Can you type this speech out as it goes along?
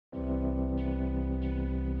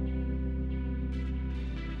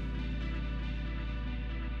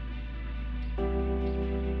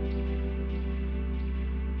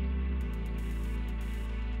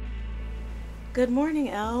Good morning,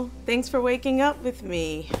 Elle. Thanks for waking up with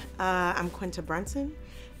me. I'm Quinta Brunson,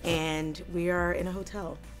 and we are in a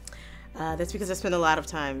hotel. That's because I spend a lot of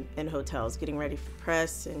time in hotels getting ready for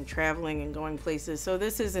press and traveling and going places, so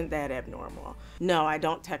this isn't that abnormal. No, I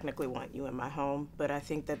don't technically want you in my home, but I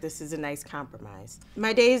think that this is a nice compromise.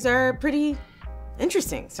 My days are pretty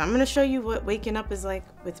interesting, so I'm gonna show you what waking up is like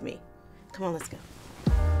with me. Come on, let's go.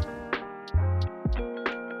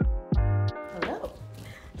 Hello.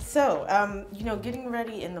 So, getting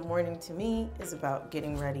ready in the morning to me is about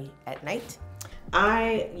getting ready at night.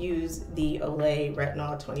 I use the ELLE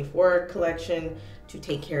Retinol 24 collection to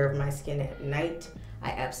take care of my skin at night. I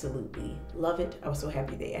absolutely love it. I was so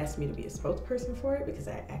happy they asked me to be a spokesperson for it because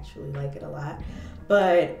I actually like it a lot.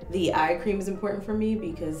 But the eye cream is important for me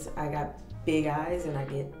because I got big eyes and I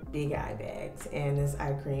get big eye bags, and this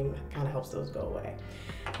eye cream kind of helps those go away.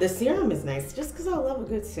 The serum is nice just because I love a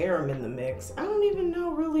good serum in the mix. I don't even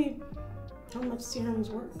know really how much serums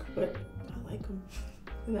work, but I like them.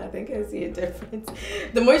 And I think I see a difference.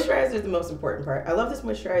 The moisturizer is the most important part. I love this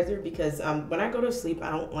moisturizer because when I go to sleep,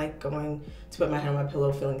 I don't like going to put my head on my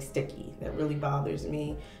pillow feeling sticky. That really bothers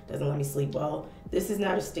me, doesn't let me sleep well. This is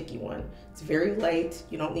not a sticky one. It's very light,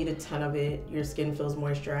 you don't need a ton of it. Your skin feels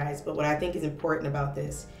moisturized, but what I think is important about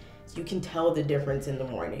this is you can tell the difference in the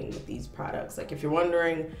morning with these products. Like if you're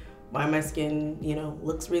wondering why my skin,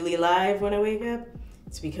 looks really alive when I wake up,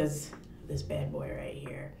 it's because this bad boy right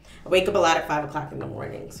here. I wake up a lot at 5 o'clock in the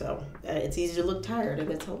morning, so it's easy to look tired, and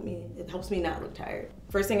it helps me not look tired.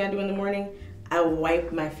 First thing I do in the morning, I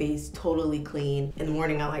wipe my face totally clean. In the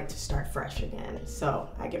morning, I like to start fresh again. So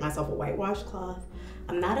I get myself a white washcloth.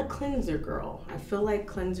 I'm not a cleanser girl. I feel like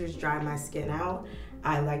cleansers dry my skin out.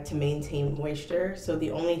 I like to maintain moisture, so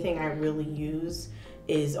the only thing I really use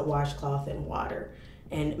is a washcloth and water.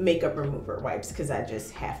 And makeup remover wipes because I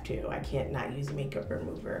just have to. I can't not use makeup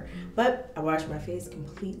remover. But I wash my face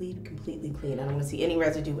completely clean. I don't want to see any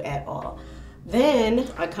residue at all. Then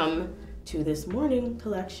I come to this morning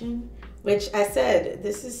collection, which I said,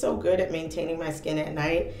 this is so good at maintaining my skin at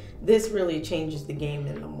night. This really changes the game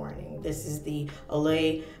in the morning. This is the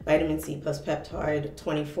ELLE Vitamin C plus Peptide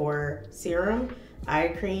 24 Serum, Eye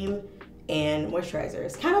Cream, and moisturizer.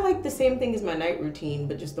 It's kind of like the same thing as my night routine,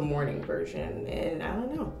 but just the morning version. And I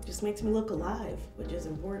don't know, just makes me look alive, which is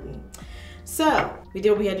important. So we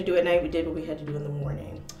did what we had to do at night. We did what we had to do in the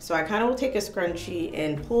morning. So I kind of will take a scrunchie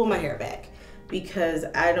and pull my hair back because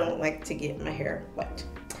I don't like to get my hair wet.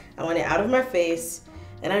 I want it out of my face,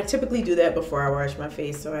 and I typically do that before I wash my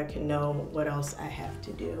face so I can know what else I have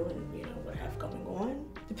to do and what I have going on.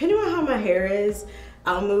 Depending on how my hair is,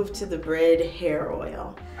 I'll move to the Bread hair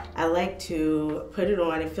oil. I like to put it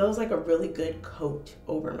on. It feels like a really good coat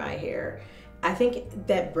over my hair. I think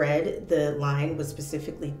that Bread, the line, was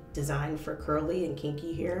specifically designed for curly and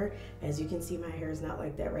kinky hair. As you can see, my hair is not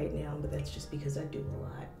like that right now, but that's just because I do a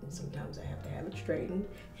lot, and sometimes I have to have it straightened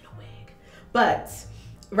in a wig. But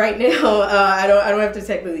right now, I don't have to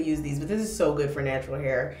technically use these, but this is so good for natural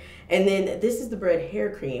hair. And then this is the Bread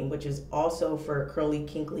hair cream, which is also for curly,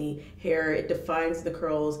 kinkly hair. It defines the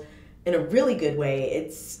curls in a really good way.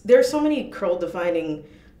 There's so many curl defining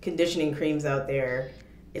conditioning creams out there.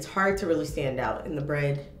 It's hard to really stand out, and the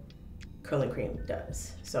Bread curling cream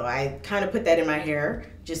does. So I kind of put that in my hair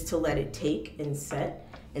just to let it take and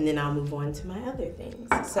set, and then I'll move on to my other things.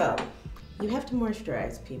 So you have to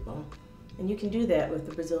moisturize, people. And you can do that with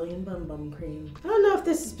the Brazilian Bum Bum cream. I don't know if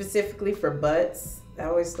this is specifically for butts. I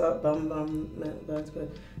always thought bum meant butts, but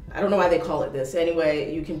I don't know why they call it this.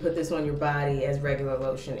 Anyway, you can put this on your body as regular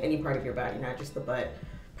lotion, any part of your body, not just the butt.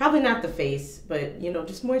 Probably not the face, but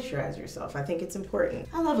just moisturize yourself. I think it's important.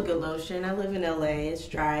 I love a good lotion. I live in LA, it's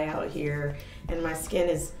dry out here, and my skin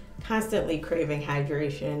is constantly craving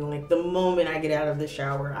hydration. Like the moment I get out of the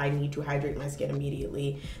shower, I need to hydrate my skin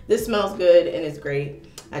immediately. This smells good and it's great.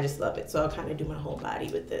 I just love it. So I'll kind of do my whole body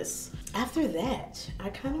with this. After that, I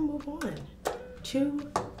kind of move on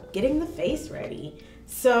to getting the face ready.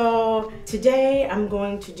 So today I'm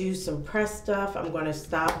going to do some press stuff. I'm going to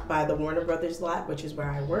stop by the Warner Brothers lot, which is where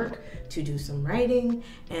I work, to do some writing,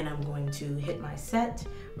 and I'm going to hit my set.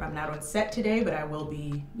 I'm not on set today, but I will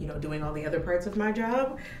be, doing all the other parts of my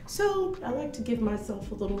job. So I like to give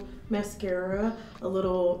myself a little mascara, a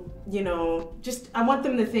little, I want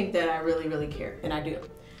them to think that I really care, and I do.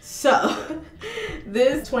 So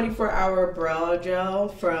this 24-hour brow gel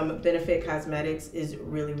from Benefit Cosmetics is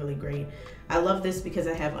really great. I love this because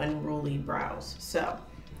I have unruly brows. So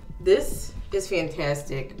this is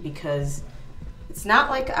fantastic because it's not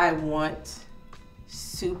like I want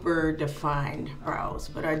super defined brows,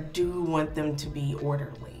 but I do want them to be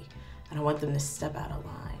orderly. I don't want them to step out of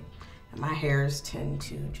line. And my hairs tend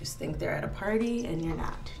to just think they're at a party, and you're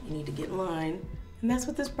not. You need to get in line. And that's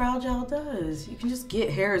what this brow gel does. You can just get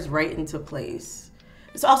hairs right into place.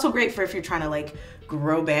 It's also great for if you're trying to like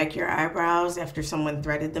grow back your eyebrows after someone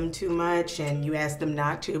threaded them too much and you asked them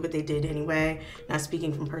not to, but they did anyway. Not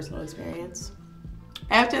speaking from personal experience.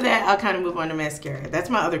 After that, I'll kind of move on to mascara. That's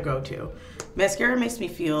my other go-to. Mascara makes me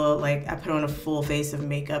feel like I put on a full face of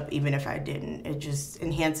makeup even if I didn't. It just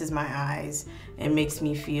enhances my eyes and makes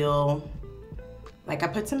me feel like I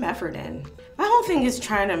put some effort in. My whole thing is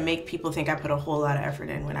trying to make people think I put a whole lot of effort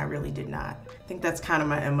in when I really did not. I think that's kind of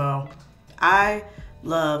my MO. I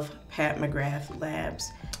love Pat McGrath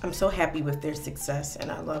Labs. I'm so happy with their success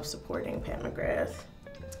and I love supporting Pat McGrath.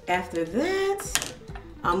 After that,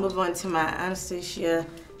 I'll move on to my Anastasia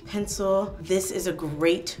pencil. This is a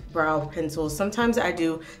great brow pencil. Sometimes I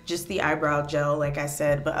do just the eyebrow gel, like I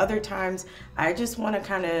said, but other times I just want to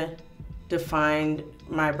kind of define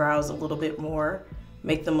my brows a little bit more,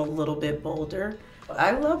 make them a little bit bolder.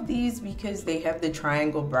 I love these because they have the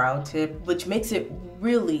triangle brow tip, which makes it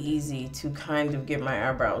really easy to kind of get my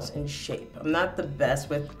eyebrows in shape. I'm not the best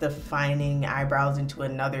with defining eyebrows into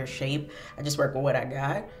another shape. I just work with what I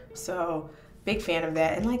got. So big fan of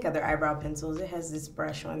that. And like other eyebrow pencils, it has this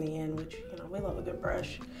brush on the end, which, you know, we love a good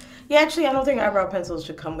brush. Yeah, actually, I don't think eyebrow pencils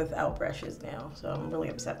should come without brushes now. So I'm really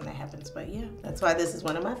upset when that happens. But yeah, that's why this is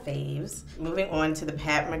one of my faves. Moving on to the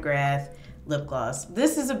Pat McGrath lip gloss.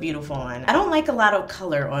 This is a beautiful one. I don't like a lot of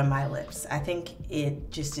color on my lips. I think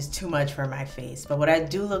it just is too much for my face. But what I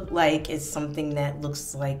do look like is something that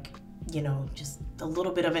looks like, you know, just a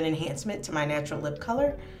little bit of an enhancement to my natural lip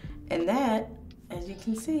color. And that, as you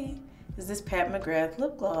can see, is this Pat McGrath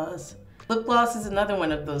lip gloss. Lip gloss is another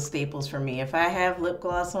one of those staples for me. If I have lip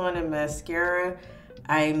gloss on and mascara,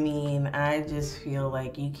 I mean, I just feel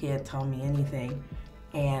like you can't tell me anything.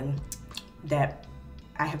 And that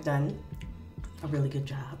I have done a really good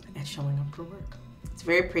job at showing up for work. It's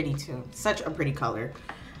very pretty too. Such a pretty color.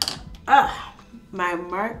 My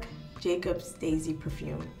Marc Jacobs Daisy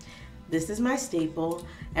perfume. This is my staple.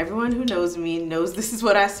 Everyone who knows me knows this is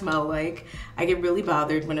what I smell like. I get really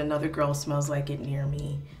bothered when another girl smells like it near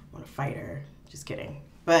me. I want to fight her. Just kidding.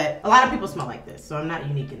 But a lot of people smell like this, so I'm not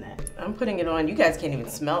unique in that. I'm putting it on. You guys can't even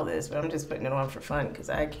smell this, but I'm just putting it on for fun because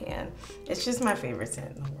I can. It's just my favorite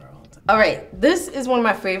scent in the world. All right, this is one of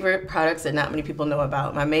my favorite products that not many people know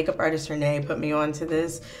about. My makeup artist Renee put me on to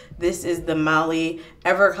this. This is the Molly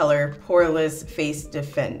Evercolor Poreless Face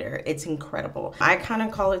Defender. It's incredible. I kind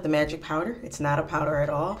of call it the magic powder. It's not a powder at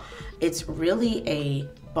all. It's really a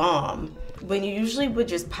balm. When you usually would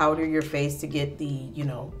just powder your face to get the, you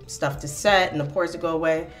know, stuff to set and the pores to go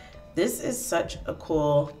away, this is such a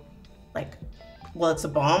cool, like, well, it's a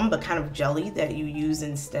balm, but kind of jelly that you use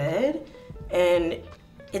instead. And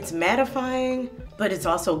it's mattifying, but it's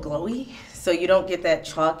also glowy. So you don't get that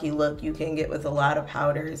chalky look you can get with a lot of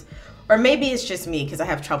powders. Or maybe it's just me because I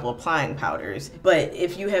have trouble applying powders. But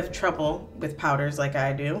if you have trouble with powders like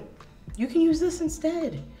I do, you can use this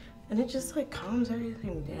instead. And it just like calms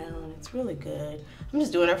everything down. It's really good. I'm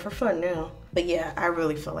just doing it for fun now. But yeah, I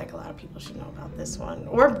really feel like a lot of people should know about this one.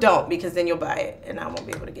 Or don't, because then you'll buy it and I won't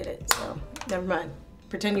be able to get it. So never mind.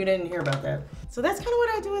 Pretend you didn't hear about that. So that's kind of what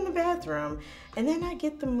I do in the bathroom. And then I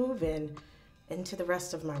get the move-in into the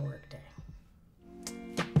rest of my workday.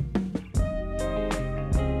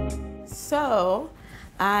 So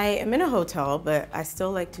I am in a hotel, but I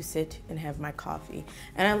still like to sit and have my coffee.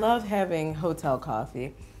 And I love having hotel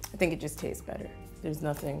coffee. I think it just tastes better. There's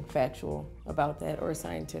nothing factual about that or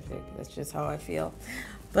scientific. That's just how I feel.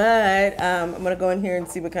 But I'm gonna go in here and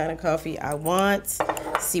see what kind of coffee I want,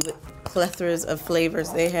 see what plethoras of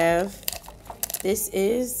flavors they have. This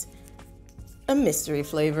is a mystery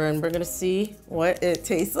flavor and we're gonna see what it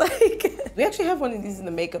tastes like. We actually have one of these in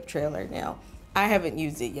the makeup trailer now. I haven't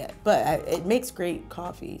used it yet, but it makes great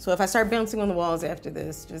coffee. So if I start bouncing on the walls after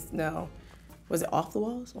this, just know. Was it off the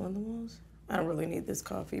walls, on the walls? I don't really need this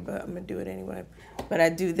coffee, but I'm gonna do it anyway. But I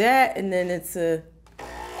do that and then it's a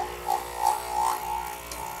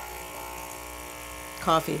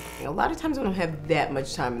coffee. A lot of times I don't have that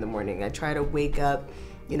much time in the morning. I try to wake up,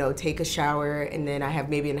 you know, take a shower, and then I have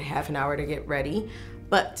maybe a half an hour to get ready.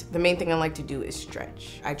 But the main thing I like to do is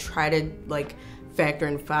stretch. I try to like factor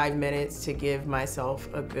in 5 minutes to give myself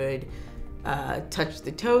a good touch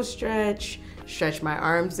the toe stretch, stretch my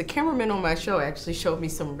arms. The cameraman on my show actually showed me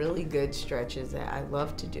some really good stretches that I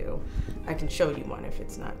love to do. I can show you one if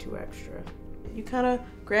it's not too extra. You kind of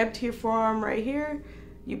grab to your forearm right here,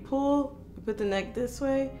 you pull, you put the neck this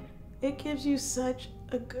way. It gives you such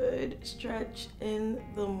a good stretch in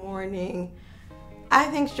the morning. I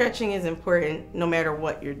think stretching is important no matter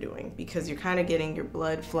what you're doing because you're kind of getting your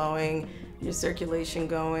blood flowing, your circulation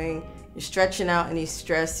going, you're stretching out any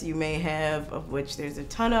stress you may have, of which there's a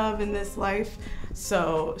ton of in this life.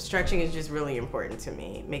 So stretching is just really important to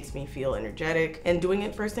me. It makes me feel energetic, and doing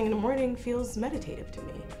it first thing in the morning feels meditative to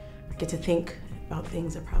me. I get to think about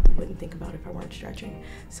things I probably wouldn't think about if I weren't stretching.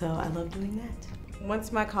 So I love doing that.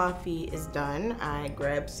 Once my coffee is done, I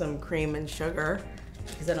grab some cream and sugar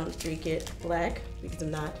because I don't drink it black because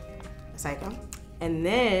I'm not a psycho. And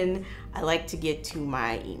then I like to get to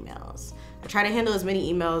my emails. I try to handle as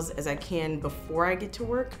many emails as I can before I get to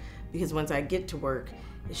work because once I get to work,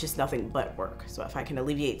 it's just nothing but work. So if I can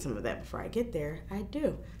alleviate some of that before I get there, I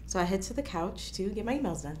do. So I head to the couch to get my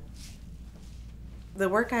emails done. The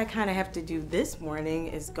work I kind of have to do this morning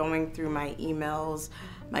is going through my emails.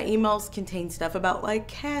 My emails contain stuff about like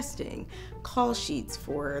casting, call sheets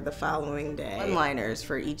for the following day, one-liners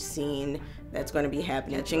for each scene that's going to be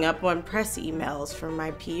happening, catching up on press emails from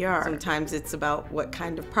my PR. Sometimes it's about what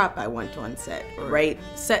kind of prop I want on set, or write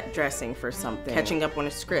set dressing for something, catching up on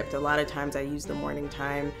a script. A lot of times I use the morning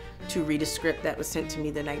time to read a script that was sent to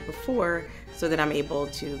me the night before so that I'm able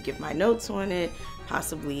to give my notes on it,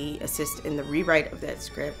 possibly assist in the rewrite of that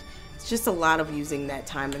script. It's just a lot of using that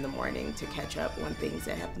time in the morning to catch up on things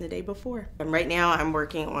that happened the day before. And right now I'm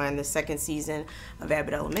working on the second season of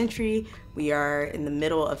Abbott Elementary. We are in the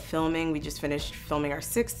middle of filming. We just finished filming our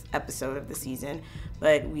 6th episode of the season,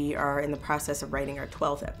 but we are in the process of writing our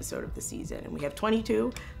 12th episode of the season. And we have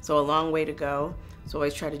 22, so a long way to go. So I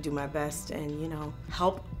always try to do my best and, you know,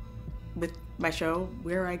 help with my show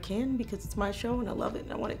where I can because it's my show and I love it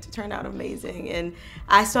and I want it to turn out amazing. And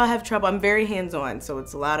I still have trouble. I'm very hands-on, so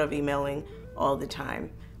it's a lot of emailing all the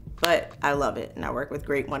time, but I love it and I work with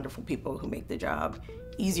great, wonderful people who make the job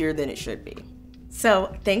easier than it should be.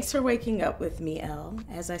 So thanks for waking up with me, Elle.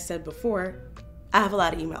 As I said before, I have a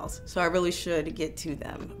lot of emails, so I really should get to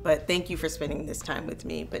them, but thank you for spending this time with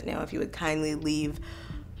me. But now if you would kindly leave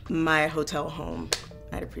my hotel home,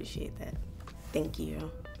 I'd appreciate that. Thank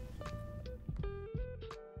you.